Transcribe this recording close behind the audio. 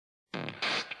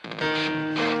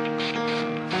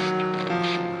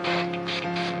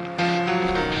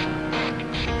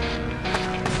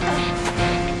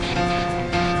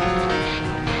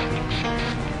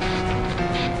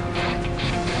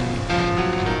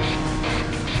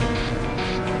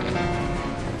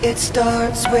It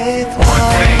starts with one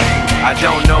thing. I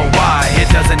don't know why. It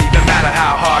doesn't even matter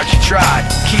how hard you try.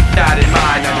 Keep that in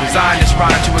mind. I designed this rhyme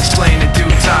to explain in due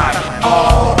time.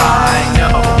 All I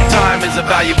know, time is a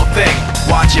valuable thing.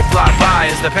 Watch it fly by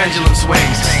as the pendulum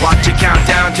swings. Watch it count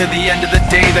down to the end of the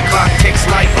day. The clock takes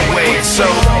life away. It's so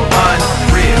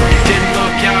unreal. Didn't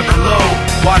look out below.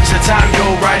 Watch the time go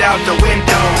right out the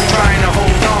window. Trying to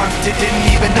hold on to didn't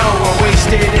even know I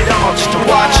wasted it all just to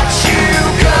watch you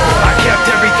go. I kept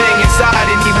everything inside,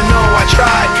 and even though I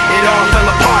tried, it all fell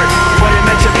apart. What it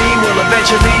meant to me will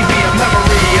eventually be a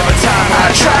memory of a time I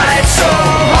tried so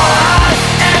hard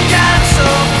and got so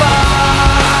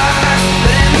far,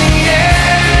 but in the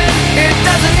end, it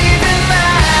doesn't even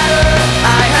matter.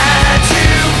 I had to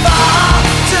fall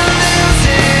to lose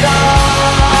it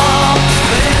all,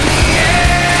 but in the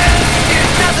end, it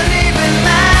doesn't even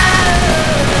matter.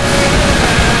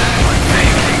 One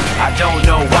thing, I don't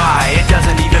know why. It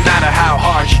doesn't even matter how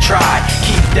hard you try.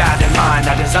 Keep that in mind.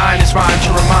 I designed this rhyme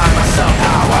to remind myself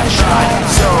how I tried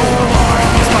so hard.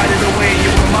 In spite of the way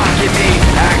you were mocking me,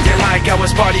 acting like I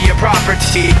was part of your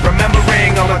property,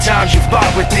 remembering all the times you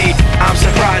fought with me, I'm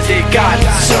surprised it got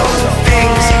so.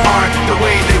 Things aren't the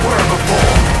way they were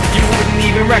before. You wouldn't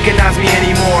even recognize me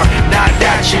anymore. Not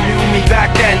that you knew me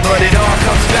back then, but it all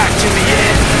comes back to me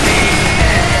in the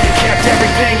end. You kept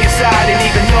everything inside, and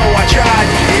even though I tried,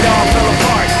 it all fell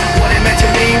apart. What it meant to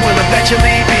me will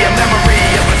eventually be a memory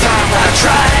of a time when I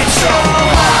tried so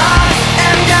hard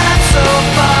and got so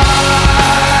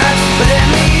far, but in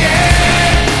the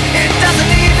end, it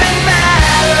doesn't even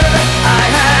matter. I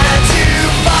had to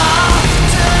fall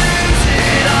to lose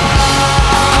it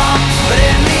all, but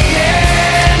in the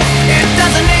end, it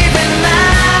doesn't even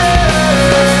matter.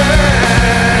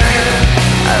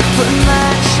 I put my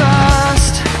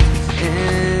trust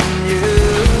in you,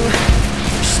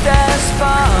 just as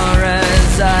far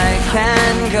as I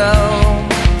can go.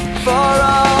 For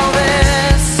all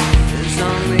this, there's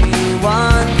only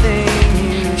one thing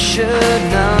you should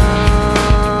know.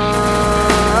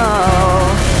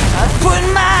 I put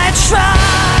my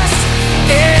trust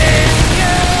in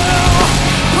you,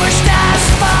 pushed as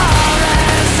far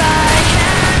as I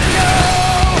can go.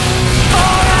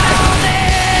 For all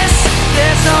this,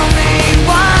 there's only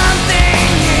one thing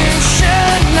you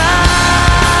should know.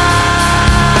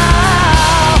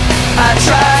 I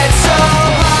tried so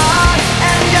hard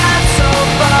and got so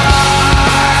far,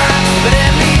 but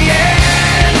in the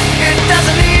end, it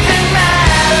doesn't even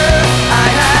matter. I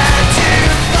had to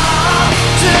fall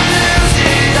to lose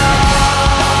it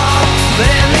all, but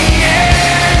in the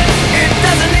end, it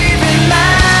doesn't even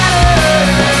matter.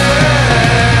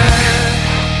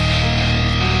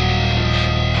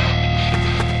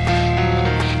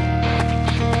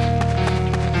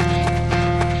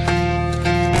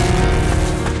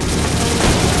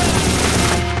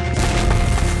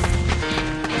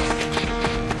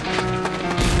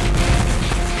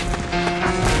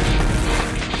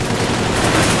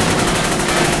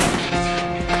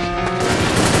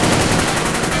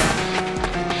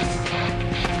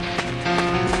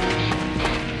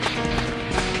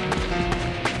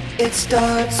 It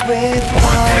starts with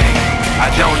one thing. I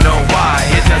don't know why.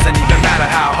 It doesn't even matter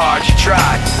how hard you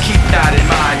try. Keep that in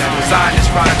mind. I designed this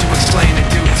rhyme to explain in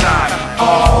due time.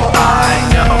 All I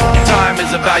know, time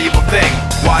is a valuable thing.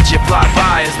 Watch it fly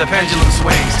by as the pendulum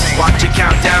swings. Watch it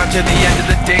count down to the end of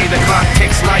the day. The clock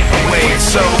takes life away. It's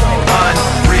so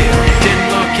unreal. Didn't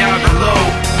look out below.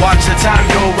 Watch the time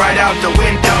go right out the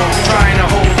window. Trying to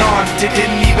hold on to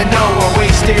didn't even know I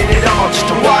wasted it all just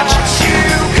to watch you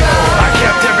go. I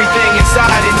kept everything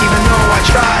inside, and even though I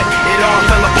tried, it all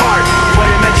fell apart. What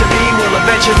it meant to me will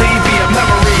eventually be a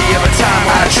memory of a time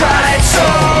I tried so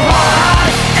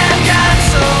hard and got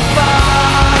so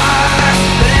far,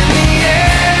 but in the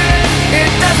end, it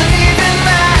doesn't even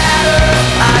matter.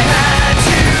 I had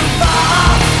to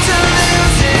fall to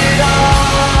lose it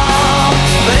all,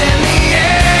 but in the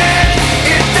end,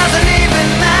 it doesn't even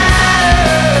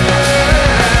matter.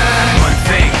 One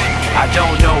thing, I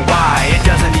don't know why. It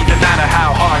doesn't even matter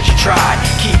how hard you try.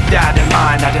 Keep that in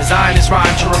mind. I designed this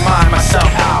rhyme to remind myself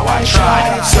how I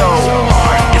tried so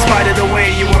hard. In spite of the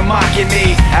way you were mocking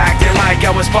me, acting like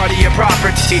I was part of your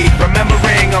property,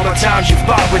 remembering all the times you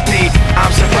fought with me,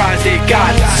 I'm surprised it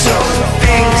got so.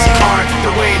 Things aren't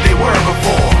the way they were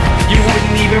before. You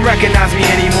wouldn't even recognize me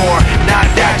anymore. Not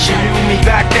that you knew me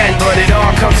back then, but it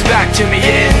all comes back to me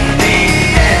in the